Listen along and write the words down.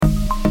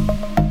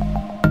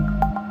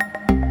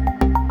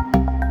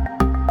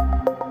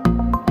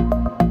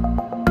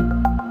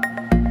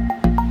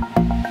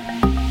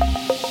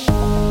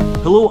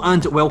Hello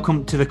and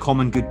welcome to the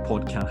Common Good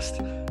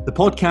podcast, the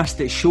podcast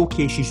that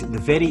showcases the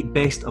very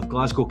best of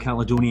Glasgow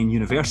Caledonian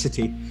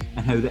University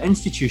and how the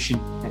institution,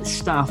 its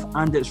staff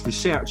and its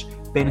research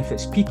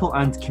benefits people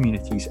and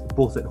communities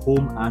both at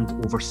home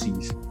and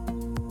overseas.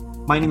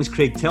 My name is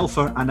Craig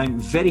Telfer and I'm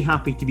very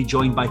happy to be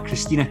joined by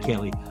Christina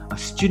Kelly, a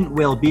student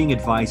wellbeing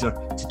advisor,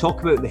 to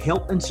talk about the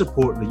help and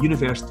support the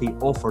university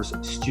offers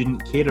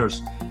student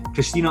carers.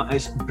 Christina,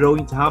 it's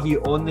brilliant to have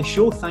you on the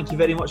show. Thank you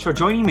very much for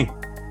joining me.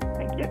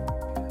 Thank you.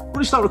 I'm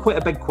going to start with quite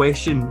a big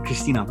question,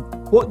 Christina.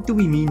 What do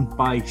we mean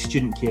by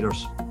student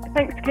carers?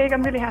 Thanks, Craig.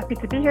 I'm really happy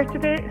to be here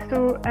today.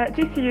 So at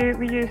GCU,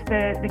 we use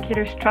the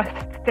Carers Trust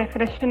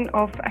definition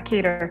of a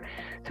carer.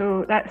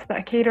 So that's that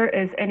a carer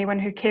is anyone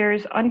who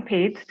cares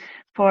unpaid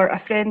for a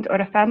friend or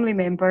a family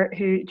member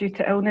who, due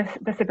to illness,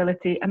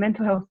 disability, a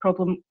mental health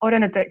problem or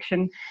an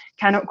addiction,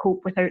 cannot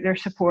cope without their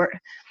support.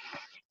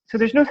 So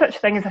there's no such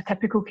thing as a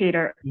typical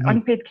carer. Mm-hmm.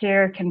 Unpaid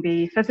care can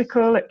be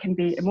physical, it can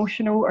be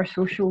emotional or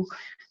social.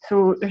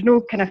 So there's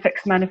no kind of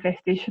fixed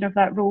manifestation of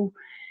that role.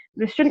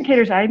 The student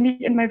carers I meet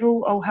in my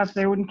role all have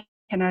their own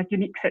kind of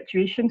unique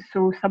situations.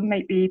 So some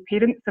might be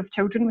parents of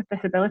children with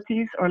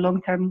disabilities or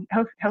long-term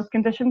health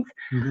conditions.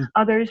 Mm-hmm.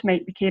 Others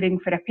might be caring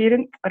for a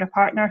parent or a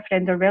partner,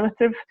 friend or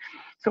relative.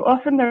 So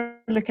often they're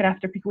looking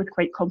after people with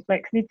quite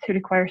complex needs who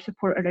require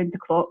support around the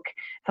clock,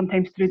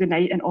 sometimes through the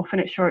night and often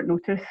at short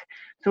notice.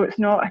 So it's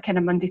not a kind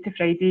of Monday to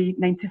Friday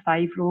 9 to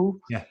 5 role.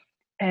 Yeah.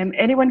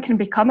 Anyone can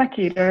become a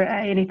carer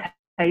at any time.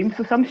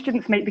 So some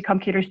students might become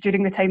carers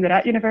during the time they're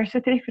at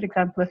university. For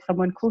example, if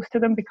someone close to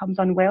them becomes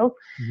unwell.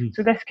 Mm-hmm.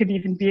 So this could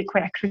even be at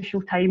quite a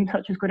crucial time,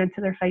 such as going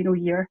into their final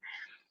year.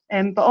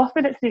 But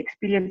often it's the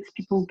experience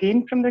people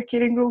gain from their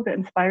caring role that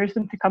inspires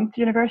them to come to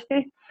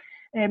university.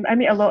 I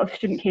meet a lot of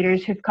student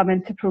carers who've come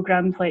into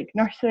programmes like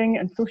nursing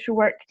and social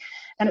work,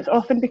 and it's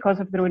often because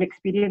of their own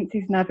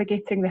experiences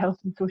navigating the health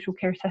and social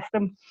care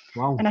system.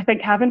 Wow. And I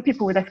think having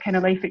people with this kind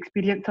of life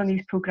experience on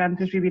these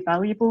programmes is really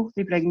valuable.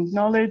 They bring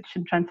knowledge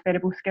and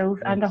transferable skills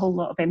and a whole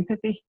lot of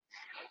empathy.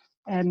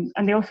 And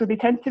they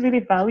tend to really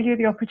value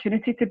the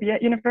opportunity to be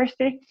at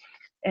university.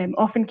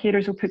 Often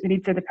carers will put the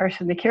needs of the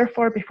person they care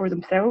for before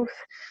themselves,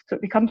 so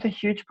it becomes a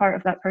huge part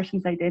of that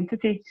person's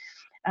identity.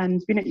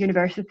 And being at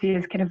university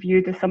is kind of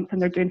viewed as something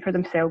they're doing for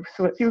themselves.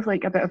 So it feels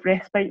like a bit of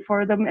respite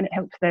for them and it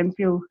helps them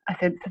feel a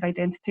sense of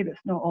identity that's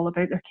not all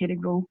about their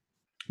caring role.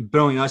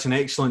 Brilliant. That's an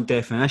excellent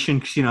definition,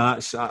 Christina.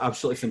 That's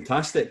absolutely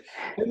fantastic.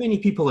 How many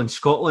people in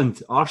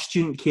Scotland are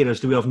student carers?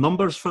 Do we have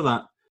numbers for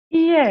that?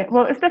 Yeah,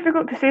 well, it's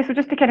difficult to say. So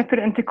just to kind of put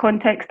it into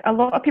context, a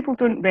lot of people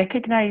don't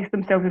recognise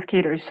themselves as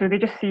carers. So they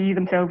just see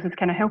themselves as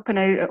kind of helping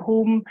out at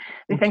home.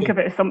 They think of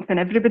it as something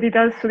everybody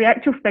does. So the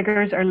actual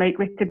figures are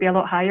likely to be a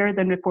lot higher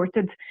than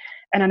reported.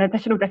 And an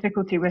additional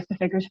difficulty with the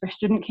figures for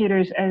student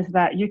carers is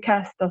that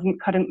UCAS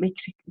doesn't currently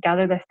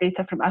gather this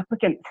data from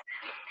applicants.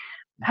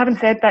 Having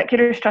said that,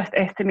 Carers Trust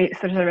estimates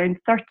there's around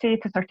 30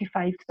 to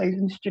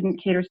 35,000 student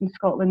carers in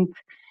Scotland.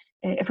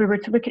 If we were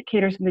to look at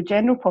carers in the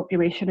general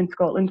population in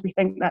Scotland, we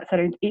think that's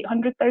around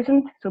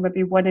 800,000, so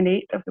maybe 1 in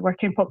 8 of the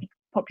working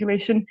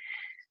population.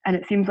 And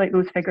it seems like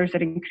those figures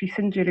are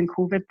increasing during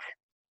COVID.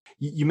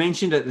 You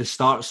mentioned at the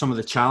start some of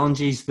the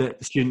challenges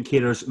that student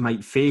carers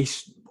might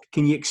face.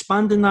 Can you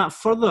expand on that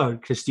further,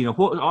 Christina?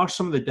 What are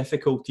some of the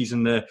difficulties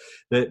and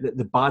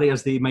the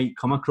barriers they might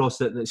come across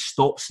that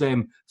stops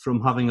them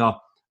from having a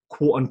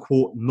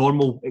quote-unquote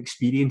normal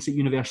experience at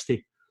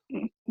university?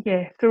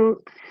 Yeah,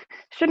 so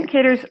student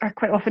carers are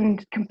quite often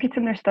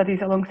competing their studies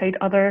alongside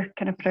other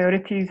kind of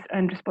priorities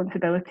and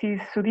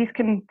responsibilities. So these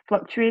can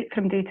fluctuate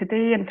from day to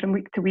day and from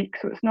week to week,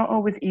 so it's not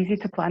always easy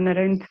to plan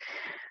around.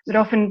 They're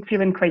often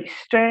feeling quite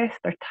stressed,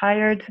 they're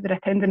tired, they're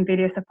attending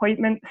various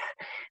appointments.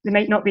 They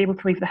might not be able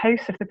to leave the house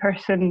if the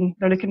person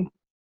they're looking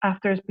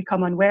after has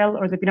become unwell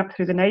or they've been up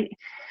through the night.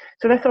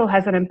 So this all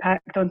has an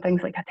impact on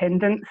things like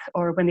attendance,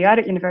 or when they are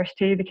at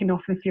university, they can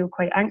often feel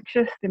quite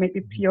anxious. They might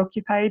be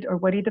preoccupied or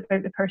worried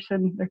about the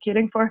person they're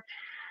caring for.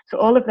 So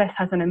all of this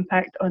has an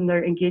impact on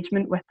their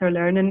engagement with their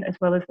learning as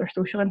well as their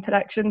social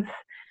interactions.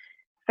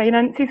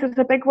 Finances is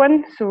a big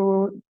one,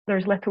 so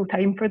there's little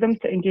time for them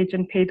to engage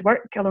in paid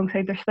work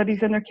alongside their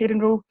studies in their caring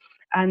role,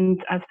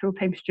 and as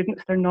full-time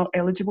students they're not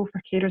eligible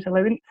for carers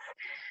allowance.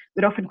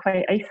 They're often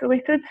quite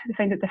isolated. They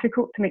find it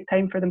difficult to make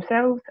time for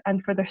themselves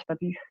and for their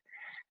studies.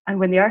 And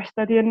when they are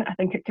studying, I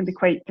think it can be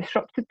quite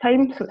disrupted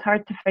time, so it's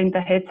hard to find the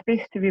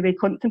headspace to really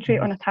concentrate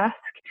on a task.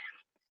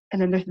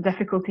 And then there's the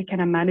difficulty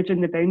kind of managing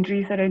the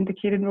boundaries around the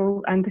caring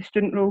role and the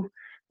student role.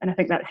 And I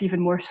think that's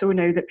even more so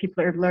now that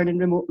people are learning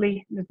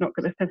remotely. They've not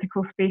got the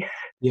physical space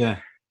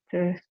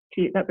to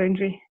create that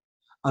boundary.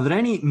 Are there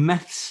any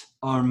myths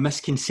or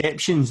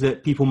misconceptions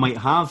that people might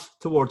have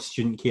towards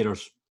student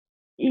carers?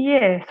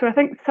 Yeah, so I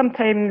think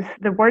sometimes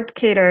the word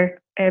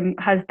carer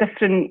has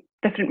different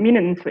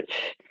meanings, which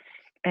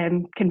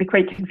can be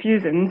quite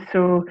confusing.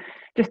 So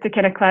just to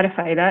kind of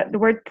clarify that, the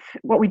word,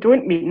 what we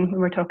don't mean when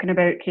we're talking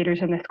about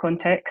carers in this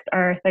context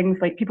are things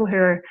like people who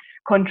are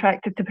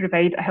contracted to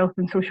provide a health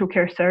and social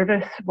care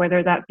service,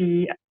 whether that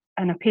be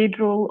in a paid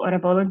role or a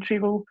voluntary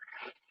role.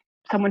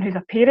 someone who's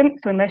a parent,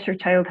 so unless your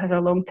child has a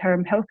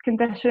long-term health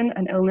condition,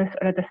 an illness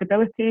or a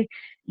disability,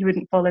 you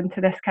wouldn't fall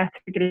into this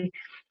category.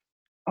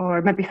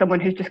 Or maybe someone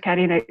who's just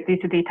carrying out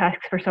day-to-day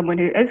tasks for someone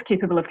who is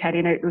capable of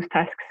carrying out those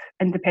tasks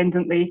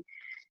independently.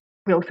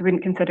 We also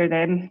wouldn't consider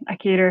them a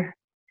carer.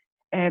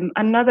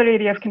 Another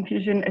area of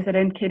confusion is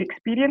around care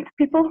experience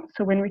people.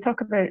 So when we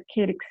talk about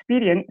care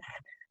experience,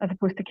 as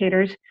opposed to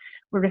carers,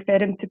 we're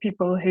referring to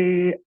people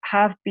who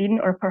have been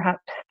or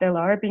perhaps still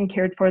are being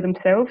cared for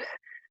themselves.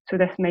 So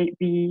this might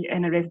be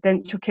in a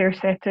residential care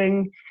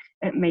setting,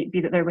 it might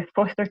be that they're with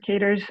foster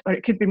carers, or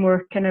it could be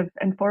more kind of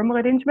informal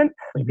arrangements,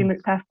 like being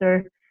looked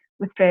after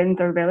with friends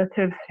or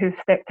relatives who've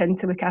stepped in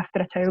to look after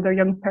a child or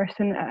young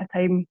person at a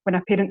time when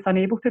a parent's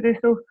unable to do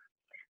so.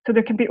 So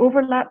there can be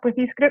overlap with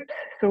these groups.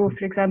 So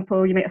for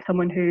example, you might have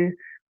someone who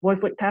was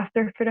looked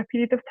after for a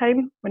period of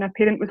time when a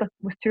parent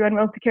was too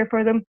unwell to care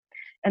for them,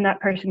 and that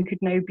person could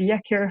now be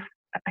a carer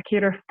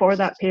for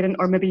that parent,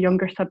 or maybe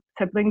younger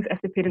siblings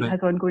if the parent has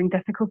ongoing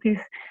difficulties.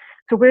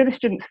 So where the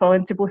students fall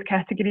into both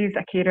categories,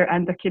 a carer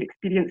and a care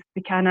experience,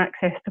 they can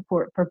access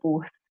support for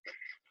both.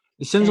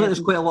 It sounds like there's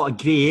quite a lot of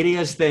grey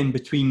areas then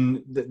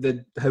between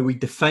the how we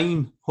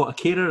define what a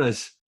carer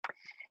is.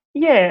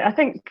 Yeah, I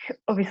think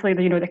obviously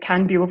there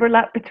can be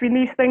overlap between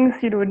these things.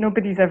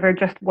 Nobody's ever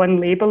just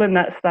one label, and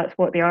that's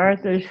what they are.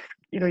 There's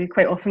you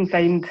quite often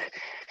find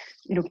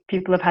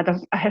people have had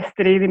a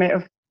history. They might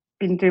have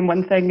been doing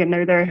one thing and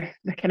now they're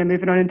kind of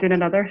moving on and doing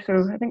another.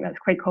 So I think that's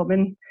quite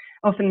common.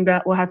 Often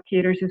that we'll have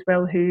carers as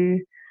well who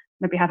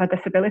maybe have a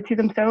disability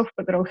themselves,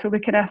 but they're also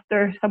looking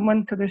after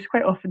someone. So there's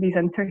quite often these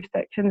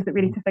intersections that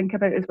we need to think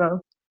about as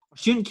well. Are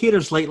student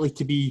carers likely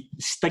to be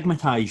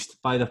stigmatised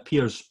by their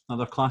peers or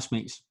their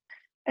classmates?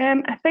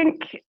 I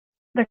think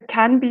there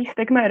can be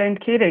stigma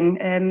around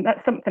caring.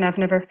 That's something I've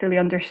never fully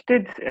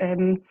understood.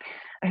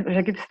 I think there's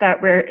a good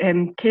stat where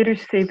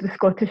carers save the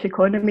Scottish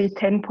economy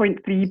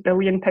 £10.3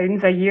 billion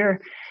a year.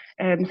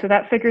 So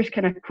that figure's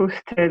kind of close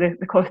to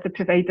the cost of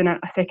providing a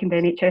second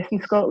NHS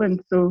in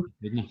Scotland. So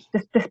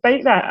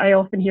despite that, I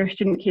often hear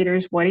student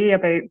carers worry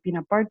about being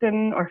a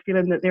burden or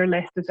feeling that they're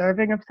less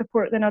deserving of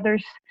support than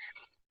others.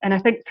 And I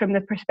think from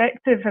the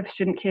perspective of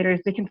student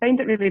carers, they can find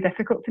it really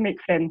difficult to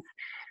make friends.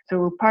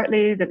 So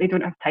partly that they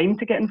don't have time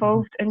to get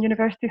involved in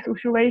university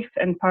social life,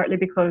 and partly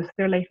because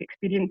their life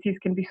experiences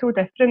can be so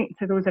different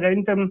to those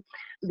around them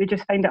that they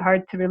just find it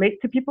hard to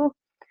relate to people.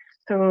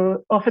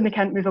 So often they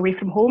can't move away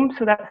from home,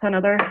 so that's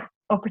another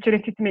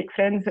opportunity to make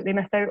friends that they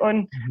miss out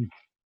on.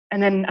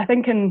 And then I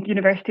think in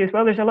university as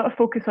well, there's a lot of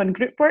focus on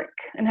group work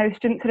and how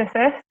students are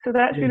assessed. So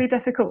that's really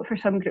difficult for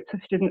some groups of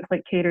students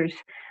like carers.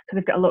 So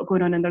they've got a lot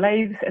going on in their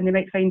lives and they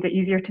might find it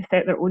easier to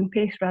set their own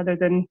pace rather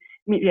than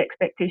meet the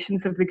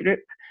expectations of the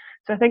group.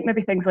 So I think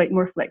maybe things like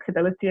more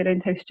flexibility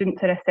around how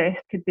students are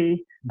assessed could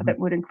be a bit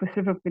more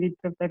inclusive of the needs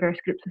of diverse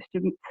groups of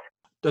students.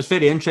 That's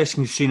very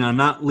interesting, Katrina, and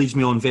that leads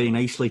me on very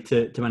nicely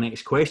to my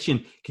next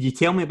question. Could you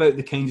tell me about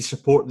the kind of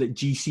support that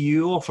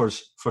GCU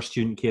offers for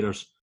student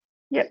carers?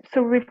 Yep,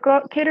 so we've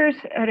got carers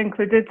are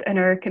included in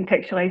our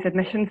contextualised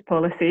admissions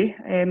policy.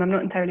 I'm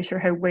not entirely sure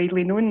how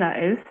widely known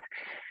that is.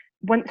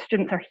 Once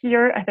students are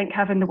here, I think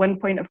having the one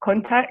point of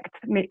contact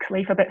makes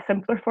life a bit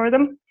simpler for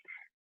them.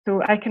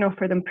 So I can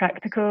offer them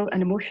practical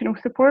and emotional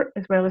support,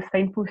 as well as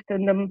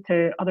signposting them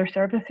to other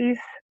services,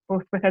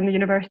 both within the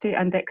university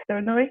and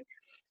externally.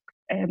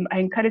 I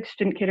encourage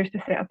student carers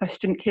to set up a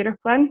student carer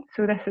plan.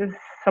 So this is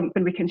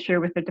something we can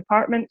share with the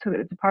department so that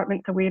the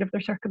department's aware of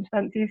their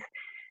circumstances,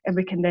 and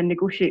we can then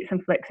negotiate some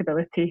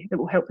flexibility that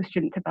will help the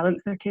student to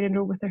balance their caring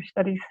role with their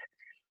studies.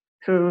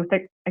 So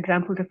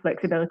examples of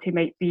flexibility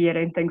might be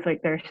around things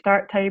like their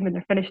start time and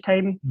their finish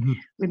time.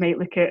 We might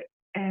look at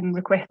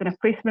requesting a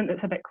placement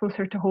that's a bit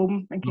closer to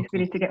home in case we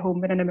need to get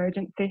home in an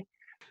emergency.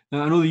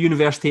 Now, I know the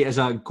university is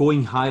a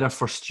Going Higher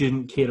for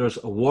Student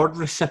Carers award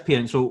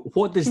recipient. So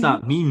what does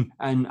that mean,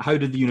 and how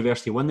did the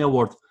university win the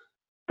award?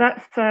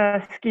 That's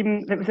a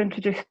scheme that was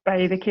introduced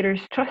by the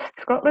Carers Trust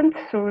Scotland.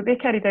 So they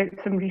carried out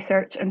some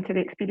research into the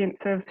experience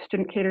of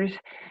student carers,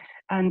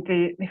 and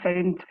they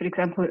found, for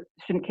example, that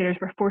student carers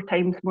were 4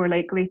 times more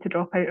likely to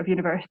drop out of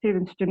university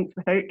than students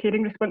without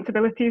caring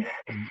responsibilities.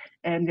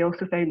 And they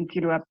also found,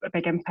 a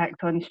big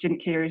impact on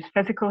student carers'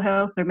 physical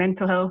health, their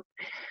mental health.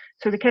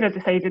 So they kind of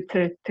decided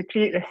to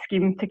create this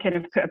scheme to kind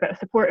of put a bit of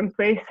support in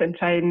place and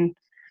try and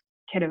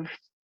kind of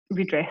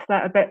redress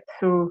that a bit.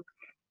 So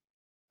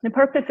the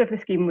purpose of the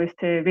scheme was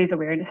to raise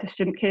awareness of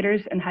student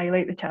carers and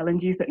highlight the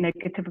challenges that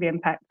negatively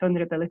impact on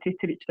their ability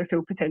to reach their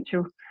full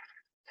potential.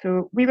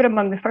 So we were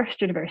among the first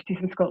universities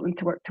in Scotland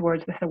to work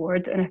towards this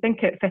award, and I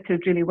think it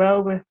fitted really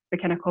well with the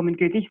kind of common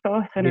good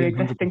ethos and our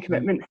existing 100%.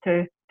 commitments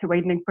to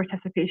widening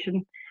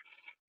participation.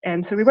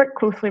 So we worked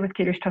closely with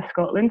Carers Trust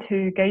Scotland,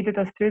 who guided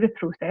us through the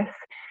process.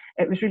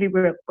 It was really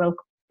well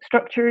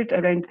structured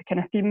around the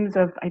kind of themes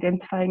of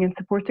identifying and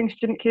supporting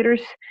student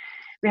carers.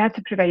 We had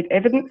to provide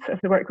evidence of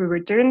the work we were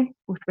doing,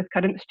 both with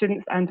current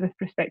students and with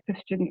prospective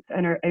students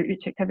in our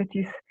outreach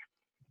activities.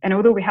 And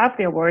although we have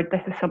the award,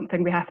 this is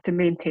something we have to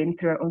maintain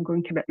through our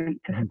ongoing commitment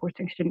to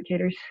supporting student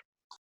carers.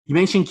 You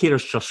mentioned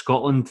Carers Trust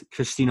Scotland,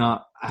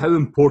 Christina. How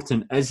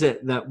important is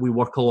it that we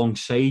work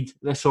alongside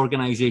this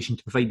organisation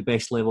to provide the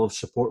best level of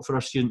support for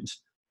our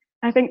students?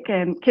 I think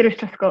Carers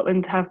Trust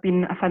Scotland have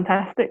been a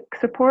fantastic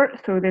support.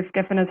 So they've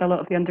given us a lot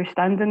of the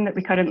understanding that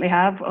we currently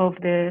have of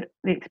the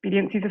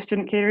experiences of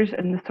student carers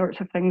and the sorts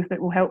of things that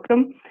will help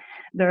them.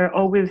 They're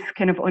always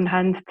kind of on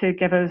hand to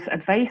give us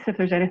advice if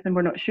there's anything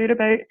we're not sure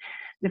about.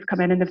 They've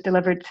come in and they've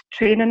delivered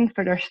training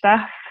for their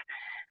staff.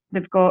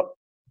 They've got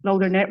all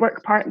their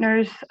network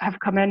partners have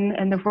come in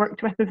and they've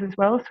worked with us as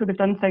well. So they've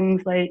done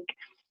things like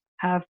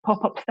have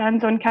pop-up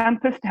stands on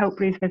campus to help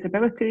raise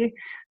visibility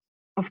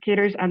of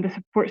carers and the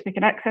supports they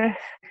can access.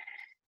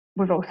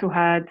 We've also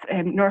had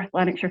North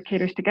Lanarkshire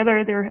Carers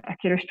Together. They're a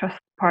Carers Trust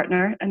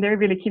partner and they're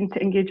really keen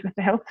to engage with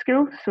the health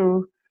school.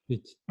 So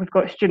we've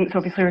got students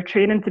obviously who are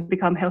training to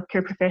become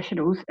healthcare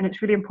professionals, and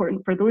it's really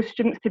important for those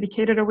students to be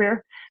carer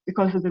aware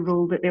because of the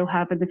role that they'll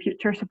have in the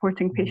future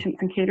supporting patients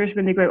and carers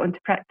when they go out onto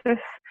practice.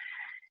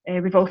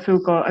 We've also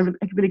got a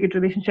really good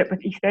relationship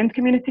with East End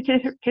Community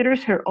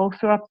Carers, who are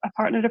also a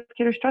partner of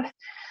Carers Trust.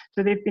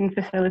 So they've been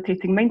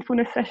facilitating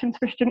mindfulness sessions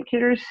for student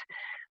carers,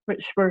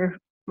 which were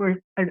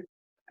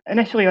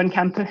initially on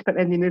campus, but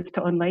then they moved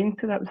to online.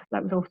 So that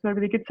was also a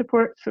really good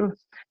support. So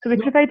they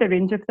provide a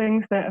range of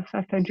things that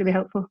I've found really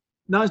helpful.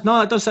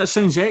 That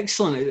sounds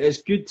excellent.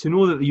 It's good to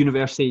know that the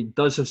university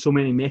does have so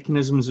many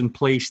mechanisms in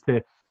place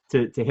to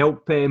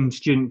help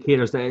student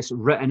carers, that it's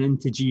written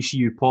into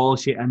GCU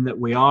policy and that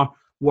we are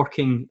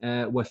working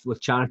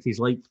with charities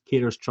like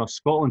Carers Trust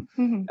Scotland.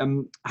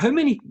 Mm-hmm. How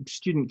many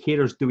student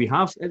carers do we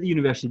have at the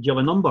university? Do you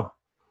have a number?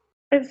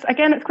 It's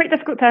quite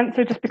difficult to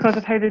answer just because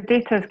of how the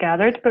data is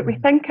gathered, but we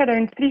think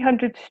around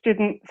 300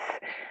 students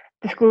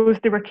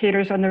disclosed they were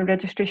carers on their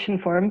registration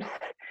forms,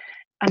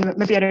 and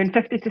maybe around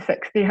 50 to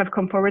 60 have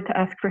come forward to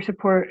ask for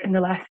support in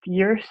the last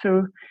year.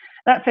 So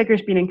that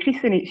figure's been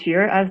increasing each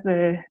year as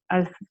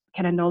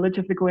kind of knowledge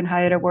of the Going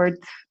Higher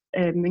Awards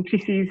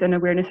increases and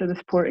awareness of the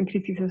support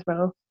increases as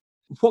well.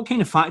 What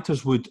kind of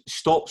factors would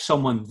stop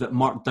someone that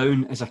marked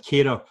down as a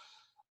carer?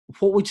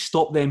 What would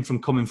stop them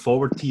from coming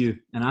forward to you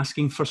and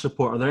asking for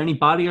support? Are there any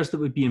barriers that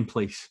would be in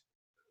place?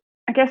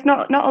 I guess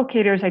not all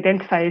carers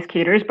identify as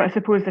carers, but I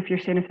suppose if you're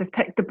saying if they've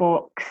ticked the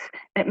box,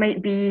 it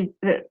might be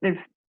that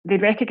they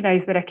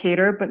recognise they're a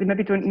carer, but they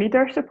maybe don't need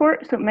our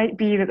support. So it might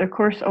be that their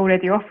course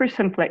already offers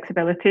some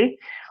flexibility,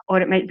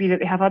 or it might be that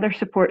they have other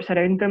supports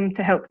around them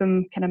to help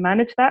them kind of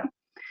manage that.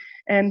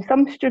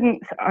 Some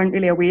students aren't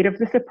really aware of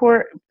the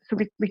support, so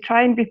we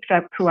try and be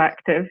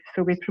proactive.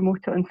 So we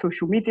promote it on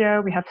social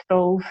media, we have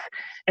stalls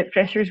at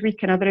Freshers Week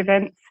and other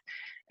events.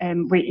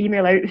 We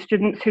email out the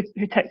students who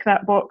tick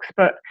that box,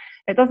 but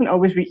it doesn't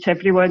always reach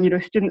everyone.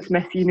 Students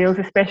miss emails,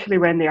 especially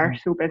when they are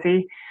so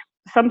busy.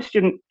 Some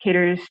student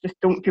carers just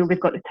don't feel they've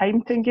got the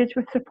time to engage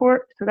with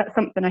support. So that's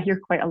something I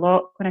hear quite a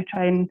lot when I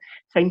try and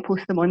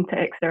signpost them onto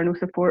external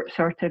supports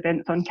or to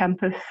events on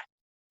campus.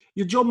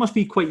 Your job must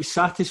be quite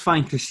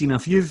satisfying, Christina.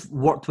 If you've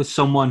worked with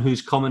someone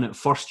who's coming at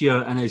first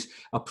year and has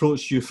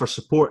approached you for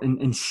support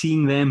and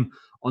seeing them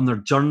on their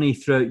journey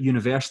throughout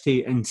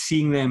university and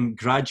seeing them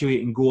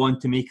graduate and go on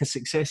to make a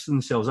success for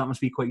themselves, that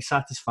must be quite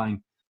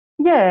satisfying.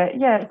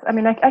 Yes. I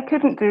mean, I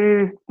couldn't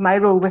do my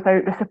role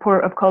without the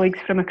support of colleagues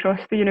from across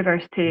the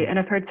university, and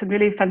I've heard some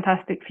really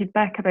fantastic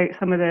feedback about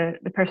some of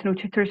the personal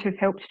tutors who've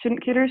helped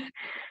student carers.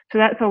 So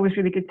that's always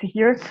really good to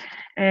hear.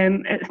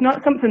 It's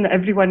not something that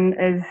everyone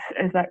is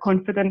that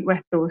confident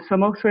with, though. So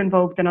I'm also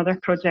involved in other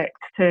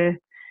projects to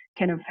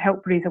kind of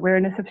help raise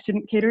awareness of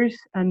student carers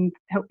and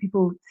help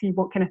people see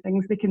what kind of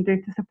things they can do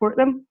to support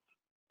them.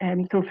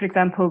 So, for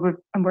example,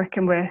 I'm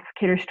working with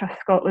Carers Trust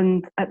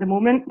Scotland at the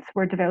moment.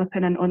 We're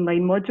developing an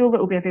online module that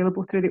will be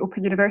available through the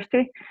Open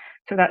University.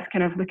 So that's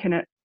kind of looking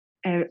at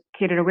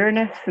carer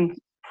awareness, and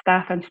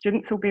staff and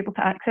students will be able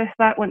to access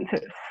that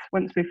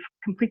once we've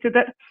completed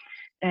it.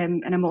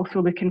 And I'm also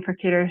looking for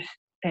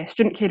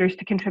student carers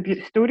to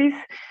contribute stories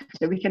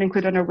that we can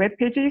include on our web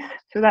pages.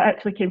 So that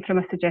actually came from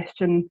a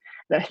suggestion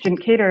that a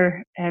student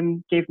carer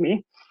gave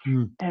me.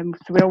 So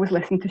we always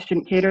listen to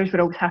student carers. We're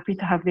always happy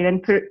to have their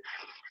input.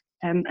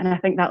 And I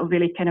think that will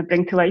really kind of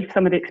bring to life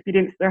some of the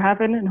experience they're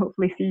having, and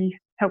hopefully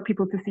help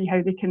people to see how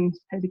they can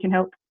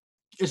help.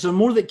 Is there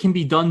more that can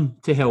be done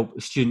to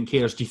help student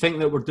carers? Do you think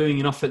that we're doing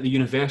enough at the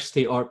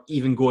university, or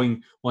even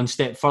going one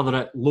step further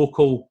at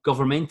local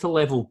governmental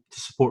level to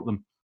support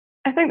them?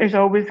 I think there's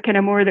always kind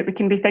of more that we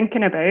can be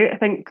thinking about. I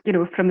think,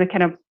 from the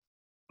kind of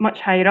much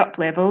higher up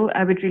level,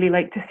 I would really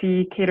like to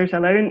see carers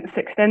allowance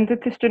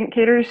extended to student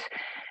carers.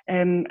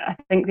 I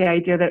think the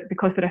idea that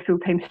because they're a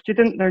full-time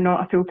student, they're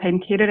not a full-time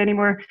carer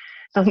anymore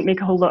doesn't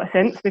make a whole lot of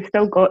sense. They've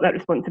still got that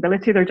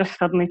responsibility. They're just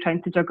suddenly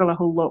trying to juggle a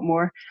whole lot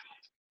more.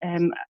 I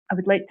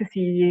would like to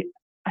see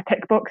a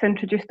tick box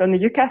introduced on the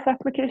UCAS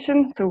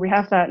application. So we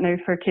have that now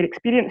for care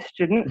experience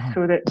students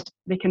so that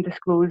they can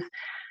disclose,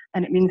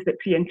 and it means that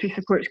pre-entry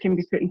supports can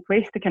be put in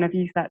place to kind of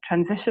ease that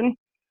transition.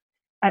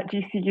 At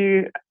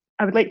GCU,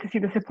 I would like to see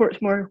the supports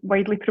more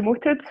widely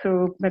promoted,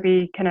 so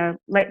maybe kind of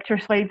lecture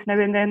slides now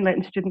and then,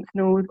 letting students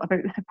know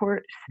about the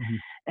supports,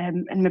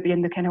 and maybe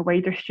in the kind of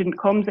wider student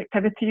comms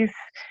activities.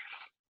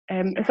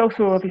 It's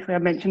also, obviously, I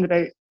mentioned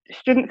about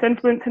students'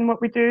 influence in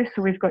what we do.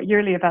 So we've got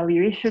yearly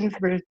evaluations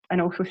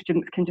and also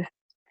students can just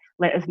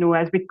let us know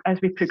as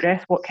we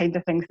progress what kind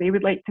of things they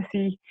would like to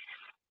see.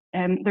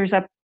 There's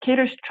a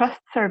Carers Trust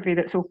survey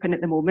that's open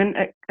at the moment.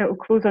 It'll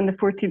close on the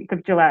 14th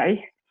of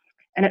July,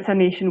 and it's a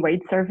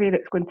nationwide survey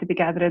that's going to be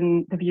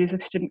gathering the views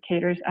of student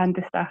carers and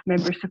the staff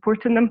members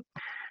supporting them.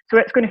 So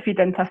it's going to feed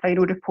into a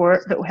final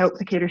report that will help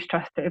the Carers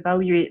Trust to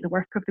evaluate the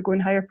work of the Go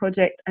and Hire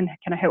project and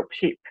kind of help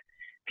shape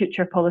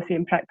future policy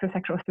and practice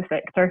across the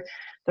sector.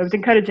 So I would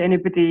encourage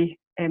anybody,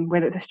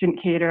 whether it's a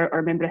student carer or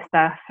a member of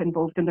staff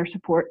involved in their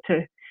support,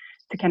 to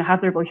kind of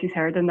have their voices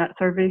heard in that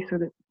survey, so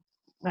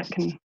I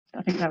think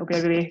that will be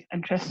a really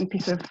interesting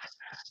piece of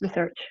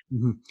research.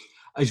 Mm-hmm.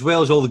 As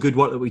well as all the good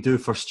work that we do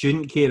for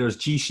student carers,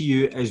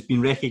 GCU has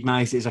been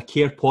recognised as a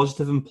care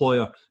positive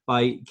employer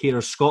by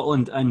Carers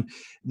Scotland, and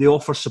they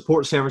offer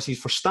support services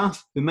for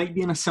staff who might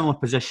be in a similar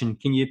position.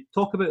 Can you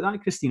talk about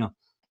that, Christina?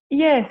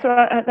 Yeah, so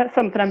that's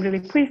something I'm really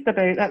pleased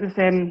about. That was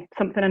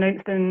something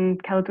announced in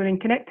Caledonian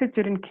Connected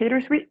during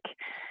Carers Week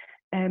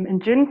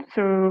in June.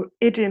 So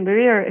Adrian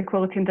Louis, our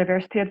Equality and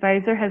Diversity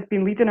Advisor, has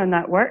been leading on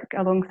that work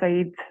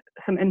alongside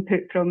some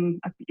input from,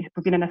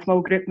 we've been in a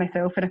small group,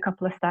 myself and a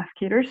couple of staff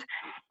carers.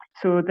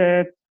 So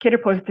the Carer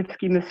Positive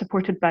scheme is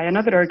supported by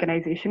another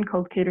organisation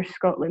called Carers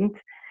Scotland,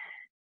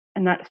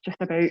 and that's just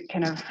about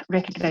kind of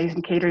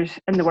recognising carers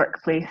in the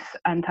workplace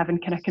and having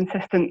kind of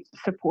consistent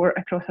support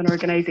across an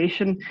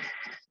organisation.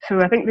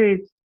 So I think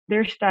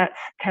their stats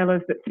tell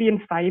us that 3 in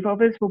 5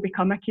 of us will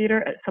become a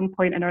carer at some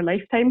point in our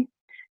lifetime.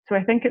 So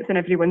I think it's in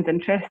everyone's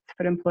interests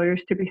for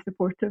employers to be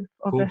supportive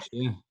of this.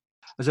 Yeah.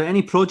 Is there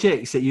any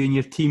projects that you and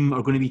your team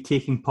are going to be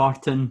taking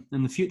part in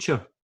the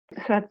future?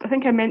 So I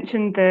think I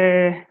mentioned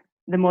the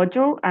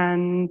module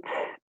and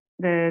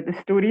the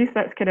stories.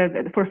 That's kind of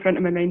at the forefront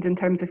of my mind in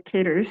terms of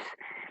carers.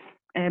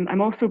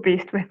 I'm also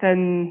based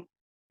within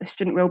the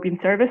Student Wellbeing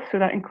Service, so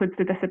that includes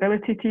the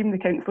disability team, the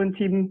counselling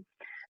team,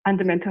 and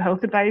the mental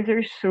health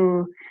advisors.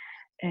 So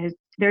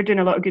they're doing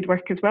a lot of good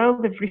work as well.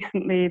 They've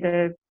recently,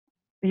 the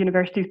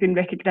university's been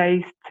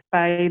recognised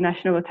by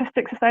National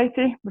Autistic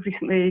Society. We've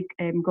recently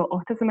got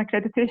autism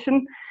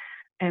accreditation.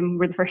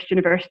 We're the first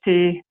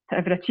university to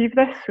ever achieve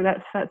this, so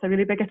that's a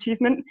really big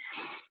achievement.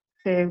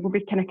 So we'll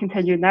be kind of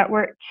continuing that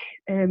work.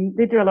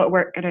 They do a lot of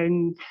work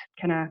around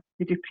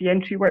they do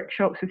pre-entry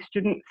workshops with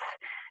students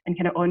and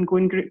kind of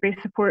ongoing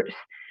group-based supports.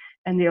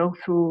 And they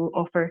also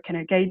offer kind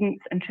of guidance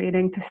and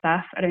training to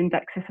staff around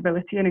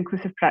accessibility and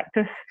inclusive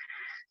practice.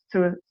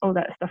 So all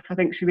that stuff I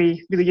think is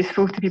really, really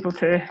useful to people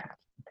to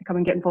come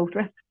and get involved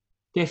with.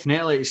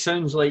 Definitely. It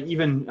sounds like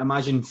even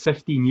imagine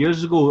 15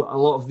 years ago, a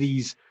lot of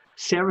these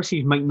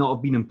services might not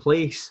have been in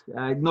place,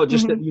 not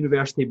just at the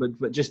university,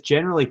 but just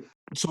generally.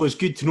 So it's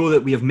good to know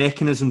that we have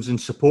mechanisms and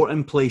support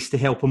in place to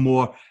help a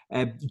more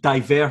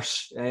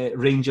diverse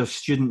range of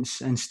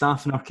students and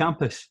staff in our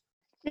campus.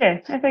 Yeah,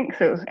 I think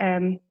so.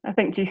 I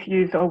think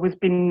GCU's always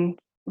been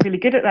really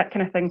good at that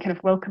kind of thing, kind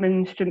of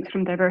welcoming students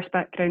from diverse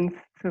backgrounds.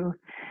 So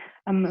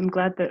I'm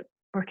glad that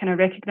we're kind of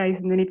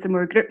recognising the needs of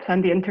more groups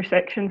and the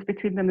intersections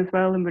between them as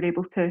well, and we're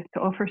able to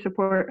offer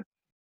support.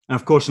 And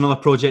of course, another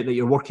project that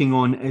you're working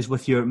on is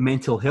with your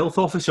mental health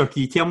officer.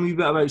 Can you tell me a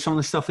bit about some of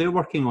the stuff they're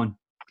working on?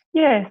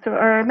 Yeah, so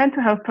our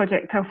mental health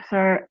project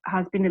officer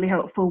has been really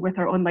helpful with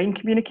our online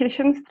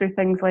communications through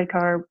things like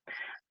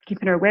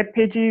keeping our web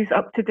pages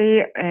up to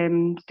date,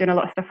 doing a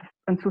lot of stuff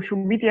on social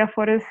media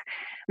for us.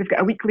 We've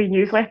got a weekly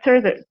newsletter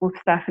that both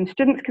staff and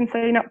students can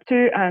sign up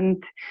to,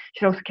 and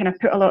she's also kind of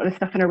put a lot of the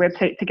stuff on our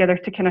website together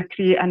to kind of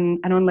create an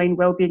online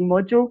wellbeing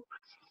module.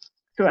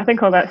 So I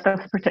think all that stuff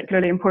is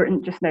particularly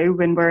important just now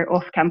when we're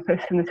off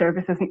campus and the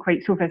service isn't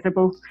quite so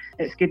visible.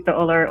 It's good that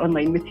all our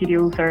online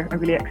materials are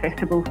really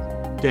accessible.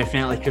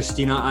 Definitely,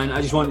 Christina. And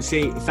I just want to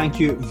say thank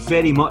you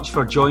very much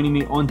for joining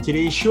me on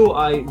today's show.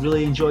 I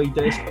really enjoyed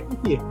this.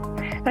 Thank you.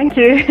 Thank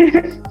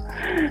you.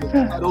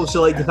 I'd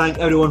also like to thank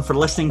everyone for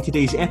listening to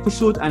today's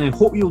episode, and I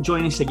hope you'll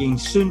join us again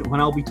soon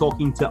when I'll be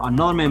talking to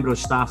another member of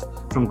staff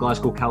from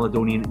Glasgow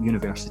Caledonian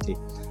University.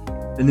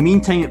 In the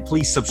meantime,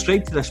 please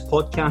subscribe to this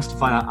podcast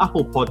via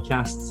Apple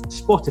Podcasts,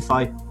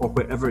 Spotify, or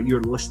wherever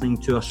you're listening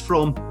to us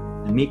from,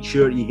 and make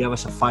sure you give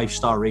us a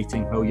 5-star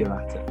rating while you're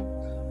at it.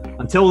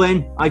 Until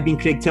then, I've been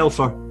Craig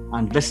Telfer,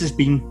 and this has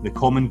been the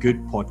Common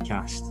Good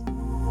Podcast.